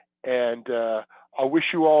 And I wish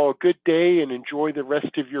you all a good day and enjoy the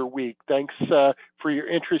rest of your week. Thanks for your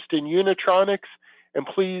interest in Unitronics. And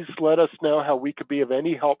please let us know how we could be of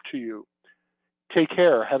any help to you. Take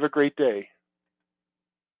care. Have a great day.